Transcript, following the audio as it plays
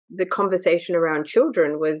the conversation around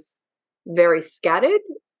children was very scattered,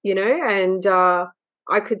 and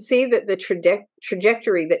I could see that the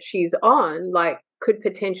trajectory that she's on, like, could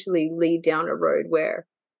potentially lead down a road where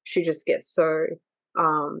she just gets so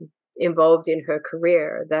involved in her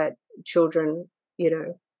career that children,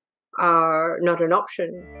 are not an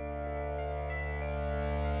option.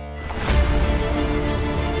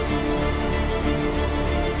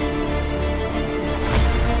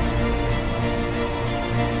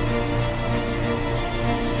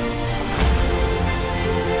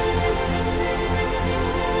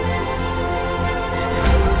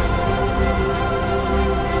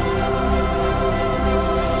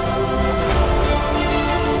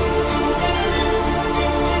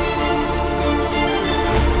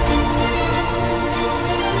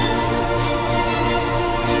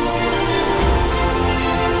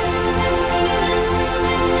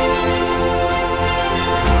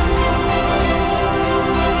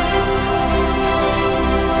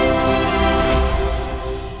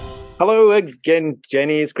 Hello again,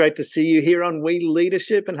 Jenny. It's great to see you here on We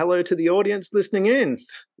Leadership, and hello to the audience listening in.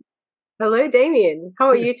 Hello, Damien. How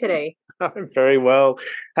are you today? I'm very well.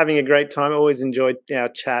 Having a great time. I always enjoyed our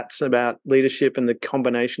chats about leadership and the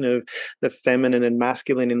combination of the feminine and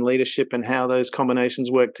masculine in leadership and how those combinations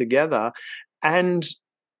work together. And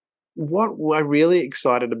what we're really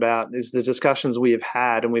excited about is the discussions we have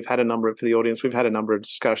had, and we've had a number of, for the audience, we've had a number of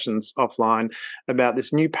discussions offline about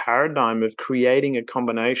this new paradigm of creating a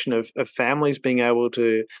combination of families being able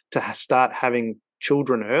to start having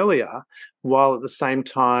children earlier, while at the same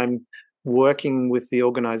time working with the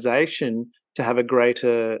organization to have a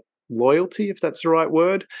greater loyalty, if that's the right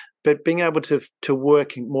word, but being able to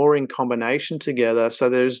work more in combination together, so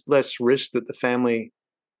there's less risk that the family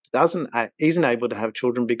isn't able to have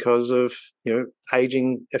children because of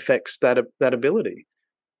aging affects that ability.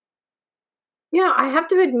 Yeah, I have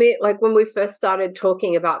to admit, like, when we first started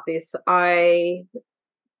talking about this, I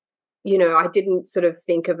didn't sort of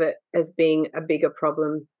think of it as being a bigger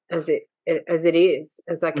problem as it is,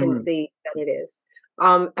 as I can see that it is.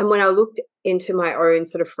 And when I looked into my own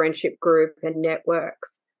sort of friendship group and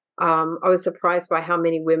networks, I was surprised by how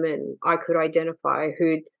many women I could identify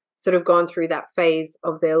who'd sort of gone through that phase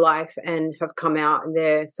of their life and have come out and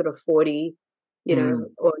they're sort of 40,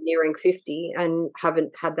 or nearing 50 and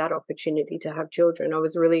haven't had that opportunity to have children. I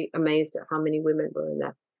was really amazed at how many women were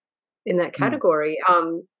in that category.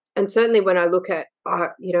 And certainly when I look at,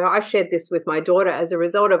 I shared this with my daughter as a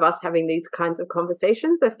result of us having these kinds of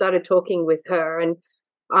conversations. I started talking with her, and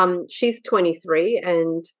she's 23,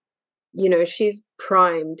 and she's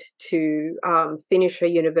primed to finish her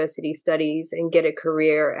university studies and get a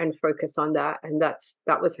career and focus on that. And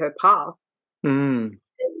that was her path. And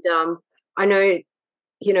I know,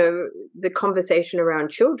 the conversation around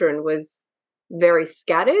children was very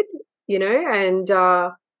scattered, and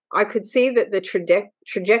I could see that the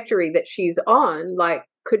trajectory that she's on, like,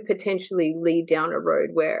 could potentially lead down a road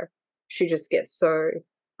where she just gets so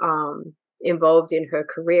involved in her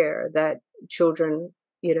career that children,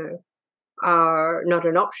 are not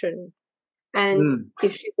an option. And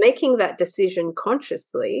if she's making that decision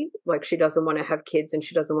consciously, like she doesn't want to have kids and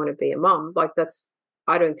she doesn't want to be a mum, like,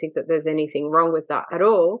 I don't think that there's anything wrong with that at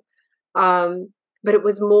all. But it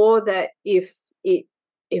was more that if it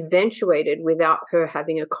eventuated without her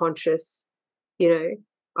having a conscious,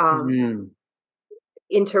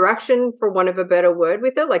 interaction, for want of a better word,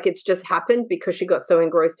 with it, like, it's just happened because she got so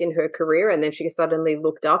engrossed in her career, and then she suddenly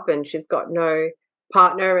looked up and she's got no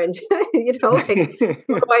partner, and like, what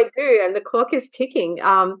do I do? And the clock is ticking.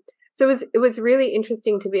 So it was really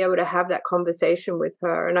interesting to be able to have that conversation with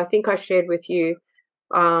her. And I think I shared with you,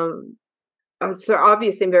 I was so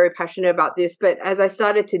obviously I'm very passionate about this, but as I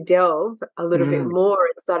started to delve a little bit more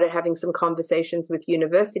and started having some conversations with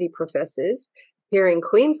university professors here in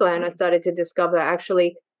Queensland, I started to discover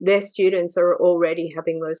actually their students are already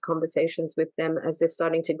having those conversations with them as they're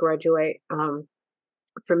starting to graduate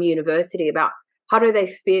from university about how do they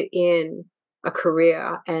fit in a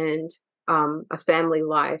career and a family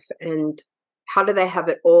life, and how do they have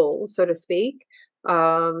it all, so to speak,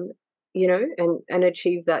 and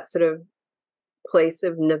achieve that sort of place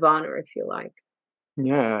of nirvana, if you like.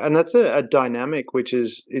 Yeah, and that's a dynamic which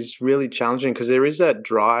is really challenging, because there is that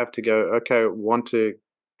drive to go, okay, want to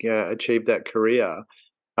achieve that career.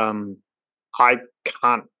 I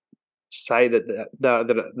can't say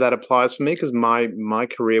that applies for me, because my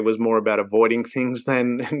career was more about avoiding things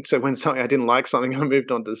than, and so when I didn't like something, I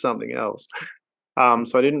moved on to something else.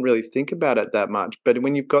 So I didn't really think about it that much. But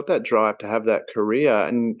when you've got that drive to have that career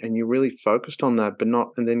and you're really focused on that, but not,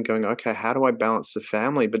 and then going, okay, how do I balance the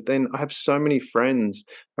family? But then I have so many friends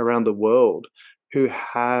around the world who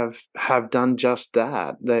have done just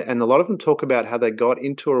that. And a lot of them talk about how they got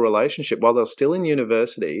into a relationship while they're still in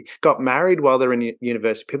university, got married while they're in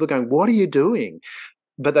university. People are going, "What are you doing?"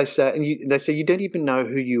 But they say, you don't even know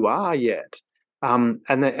who you are yet.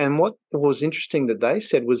 And what was interesting that they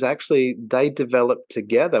said was actually they developed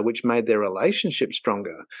together, which made their relationship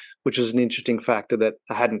stronger, which was an interesting factor that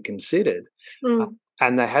I hadn't considered. Mm.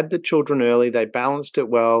 And they had the children early, they balanced it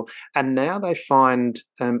well, and now they find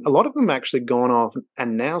a lot of them actually gone off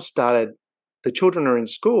and now started. The children are in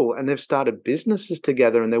school and they've started businesses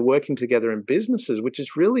together and they're working together in businesses, which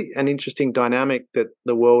is really an interesting dynamic that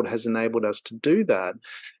the world has enabled us to do that.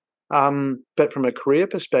 But from a career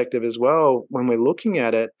perspective as well, when we're looking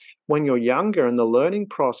at it, when you're younger and the learning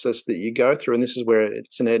process that you go through, and this is where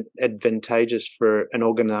it's advantageous for an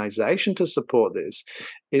organization to support this,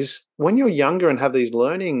 is when you're younger and have these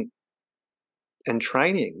learning and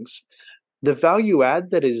trainings, the value add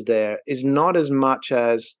that is there is not as much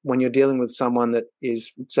as when you're dealing with someone that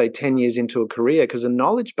is, say, 10 years into a career, because the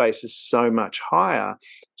knowledge base is so much higher.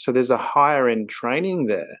 So there's a higher end training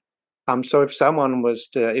there. So if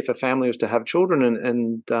a family was to have children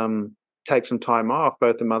and take some time off,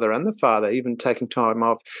 both the mother and the father, even taking time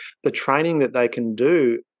off, the training that they can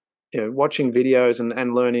do, watching videos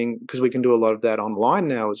and learning, because we can do a lot of that online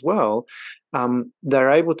now as well, they're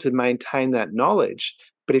able to maintain that knowledge.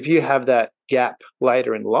 But if you have that gap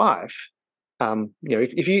later in life,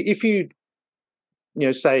 if you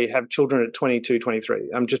say have children at 22,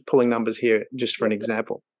 23, I'm just pulling numbers here just for an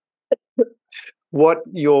example. What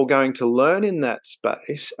you're going to learn in that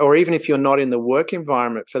space, or even if you're not in the work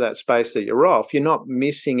environment for that space that you're off, you're not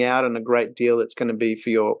missing out on a great deal that's going to be for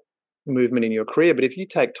your movement in your career. But if you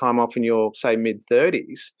take time off in your, say,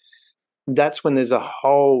 mid-30s, that's when there's a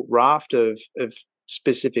whole raft of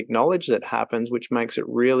specific knowledge that happens, which makes it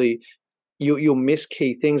really, you'll miss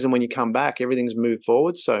key things. And when you come back, everything's moved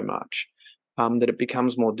forward so much that it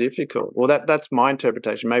becomes more difficult. Well, that's my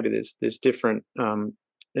interpretation. Maybe there's different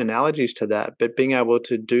analogies to that, but being able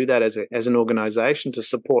to do that as an organization to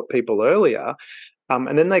support people earlier,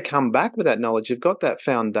 and then they come back with that knowledge, you've got that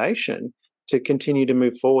foundation to continue to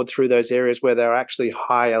move forward through those areas where they're actually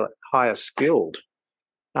higher skilled,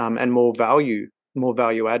 and more value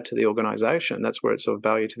add to the organization. That's where it's of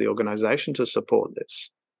value to the organization to support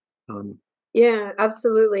this. Yeah,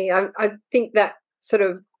 absolutely. I think that sort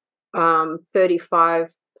of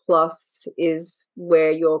 35 plus is where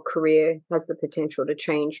your career has the potential to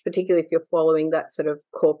change, particularly if you're following that sort of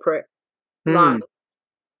corporate line.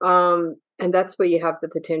 And that's where you have the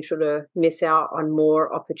potential to miss out on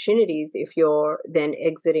more opportunities if you're then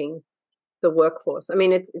exiting the workforce. I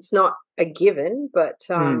mean, it's not a given, but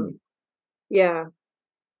yeah.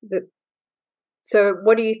 So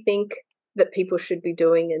what do you think that people should be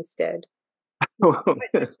doing instead? Well,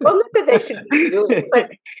 not that they should be doing,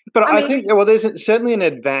 but I think, well, there's certainly an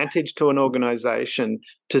advantage to an organization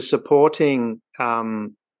to supporting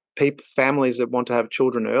families that want to have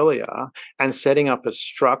children earlier and setting up a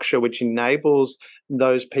structure which enables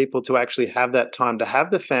those people to actually have that time to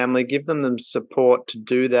have the family, give them the support to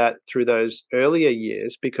do that through those earlier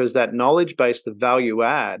years, because that knowledge base, the value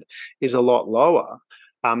add, is a lot lower.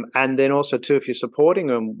 And then also, too, if you're supporting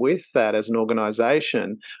them with that as an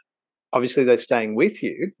organization, obviously they're staying with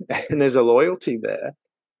you and there's a loyalty there.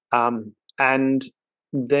 And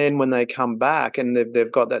then when they come back and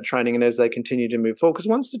they've got that training, and as they continue to move forward, because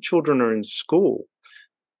once the children are in school,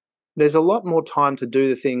 there's a lot more time to do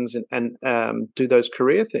the things and do those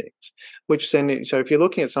career things, which then, so if you're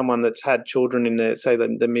looking at someone that's had children in their, say,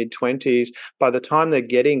 the mid-20s, by the time they're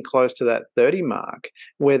getting close to that 30 mark,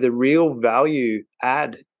 where the real value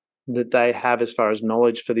add that they have as far as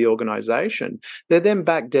knowledge for the organization, they're then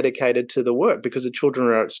back dedicated to the work because the children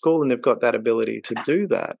are at school and they've got that ability to do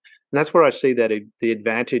that. And that's where I see that the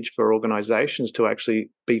advantage for organizations to actually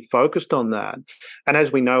be focused on that. And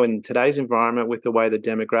as we know in today's environment, with the way the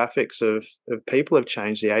demographics of people have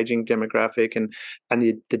changed, the aging demographic and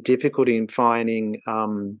the difficulty in finding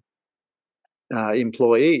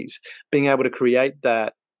employees, being able to create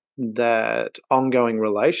that ongoing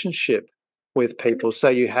relationship with people, so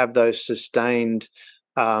you have those sustained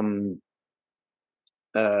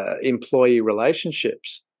employee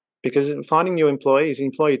relationships. Because finding new employees,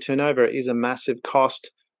 employee turnover is a massive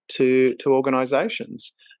cost to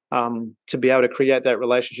organizations. To be able to create that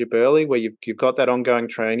relationship early, where you've got that ongoing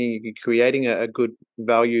training, you're creating a good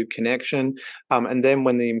value connection, and then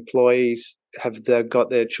when the employees they've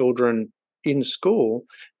got their children in school,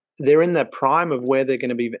 they're in that prime of where they're going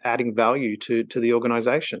to be adding value to the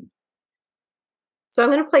organization. So I'm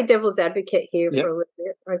going to play devil's advocate here for a little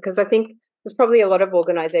bit, right? Because I think there's probably a lot of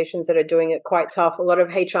organizations that are doing it quite tough. A lot of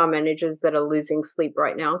HR managers that are losing sleep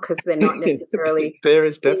right now because they're not necessarily There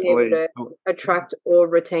is being able definitely. to attract or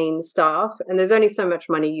retain staff. And there's only so much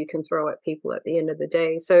money you can throw at people at the end of the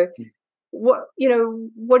day. So what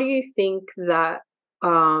do you think that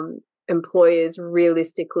employers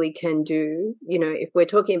realistically can do? If we're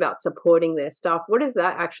talking about supporting their staff, what does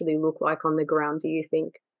that actually look like on the ground, do you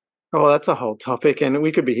think? Oh, that's a whole topic, and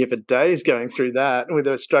we could be here for days going through that with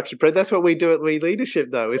a structured. But that's what we do at We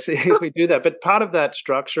Leadership, though, is we do that. But part of that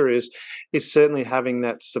structure is certainly having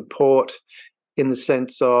that support in the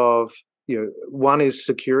sense of, one is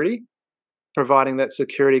security, providing that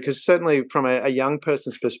security, because certainly from a young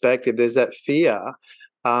person's perspective, there's that fear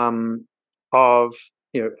of,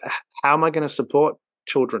 how am I going to support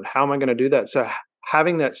children? How am I going to do that? So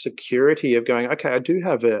having that security of going, okay, I do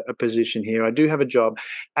have a position here, I do have a job,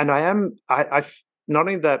 and I not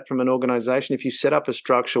only that, from an organization, if you set up a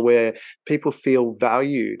structure where people feel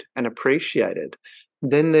valued and appreciated,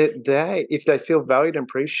 then if they feel valued and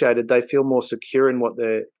appreciated, they feel more secure in what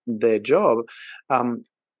their job.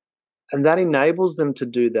 And that enables them to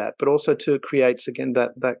do that, but also to creates, again,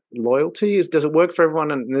 that loyalty. Does it work for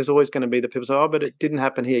everyone? And there's always going to be the people say, oh, but it didn't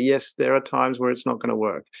happen here. Yes, there are times where it's not going to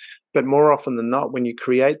work. But more often than not, when you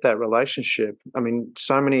create that relationship, I mean,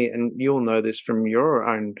 so many, and you'll know this from your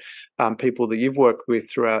own people that you've worked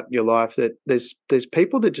with throughout your life, that there's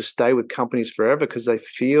people that just stay with companies forever because they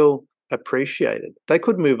feel appreciated. They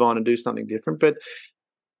could move on and do something different, but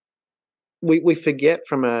we forget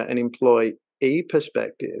from an employee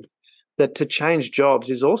perspective that to change jobs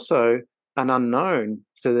is also an unknown.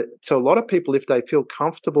 So a lot of people, if they feel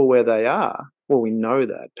comfortable where they are, well, we know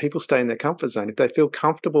that people stay in their comfort zone. If they feel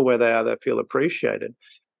comfortable where they are, they feel appreciated.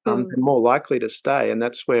 They're more likely to stay. And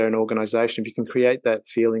that's where an organization, if you can create that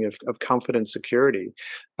feeling of comfort and security,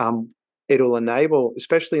 it'll enable,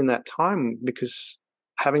 especially in that time, because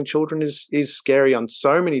having children is scary on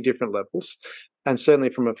so many different levels. And certainly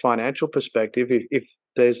from a financial perspective, if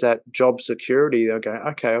there's that job security, they'll go,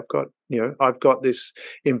 okay, I've got this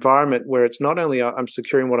environment where it's not only I'm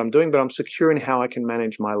securing what I'm doing, but I'm securing how I can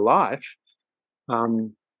manage my life.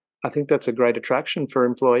 I think that's a great attraction for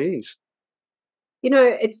employees.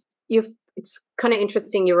 It's kind of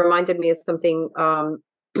interesting. You reminded me of something.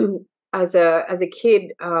 As a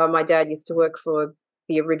kid, my dad used to work for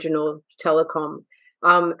the original telecom,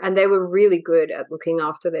 and they were really good at looking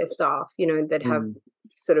after their staff. They'd have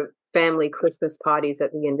sort of family Christmas parties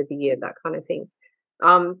at the end of the year, that kind of thing.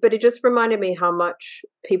 But it just reminded me how much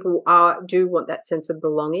people do want that sense of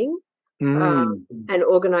belonging, and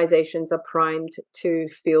organizations are primed to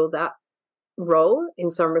fill that role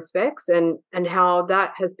in some respects, and how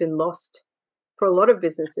that has been lost for a lot of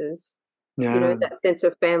businesses. Yeah. That sense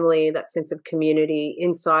of family, that sense of community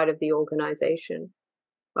inside of the organization.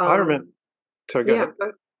 I remember. Sorry, go ahead.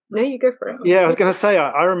 No, you go for it. Yeah, I was going to say,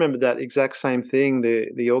 I remember that exact same thing.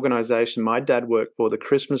 The organization my dad worked for, the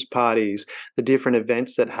Christmas parties, the different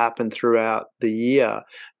events that happened throughout the year,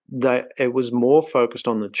 it was more focused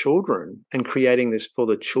on the children and creating this for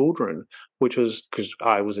the children, which was because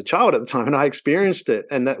I was a child at the time and I experienced it.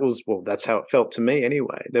 And that's how it felt to me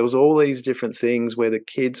anyway. There was all these different things where the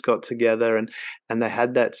kids got together and they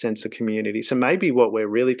had that sense of community. So maybe what we're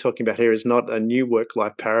really talking about here is not a new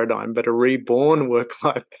work-life paradigm, but a reborn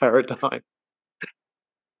work-life paradigm.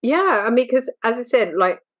 Yeah, I mean, because as I said,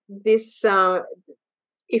 like this,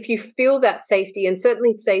 if you feel that safety, and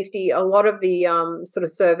certainly safety, a lot of the sort of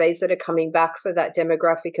surveys that are coming back for that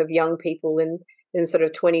demographic of young people in sort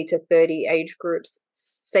of 20 to 30 age groups,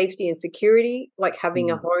 safety and security, like having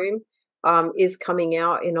a home, is coming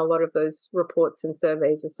out in a lot of those reports and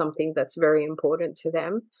surveys as something that's very important to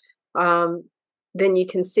them. Then you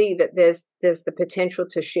can see that there's the potential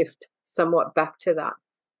to shift somewhat back to that.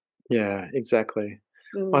 Yeah, exactly.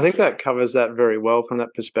 I think that covers that very well from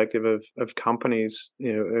that perspective of companies,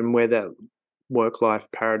 and where that work-life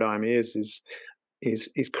paradigm is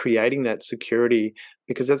creating that security,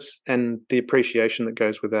 because and the appreciation that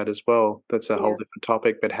goes with that as well. That's a whole different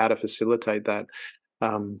topic, but how to facilitate that.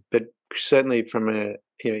 But certainly from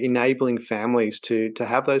enabling families to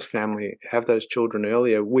have those children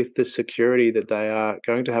earlier with the security that they are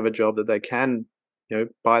going to have a job, that they can,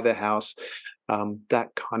 buy their house.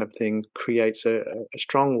 That kind of thing creates a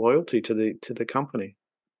strong loyalty to the company.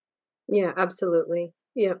 Yeah, absolutely.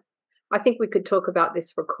 Yeah. I think we could talk about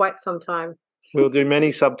this for quite some time. We'll do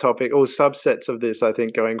many subtopic or subsets of this, I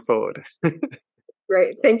think, going forward.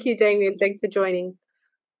 Great. Thank you, Damien. Thanks for joining.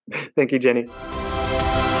 Thank you, Jenny.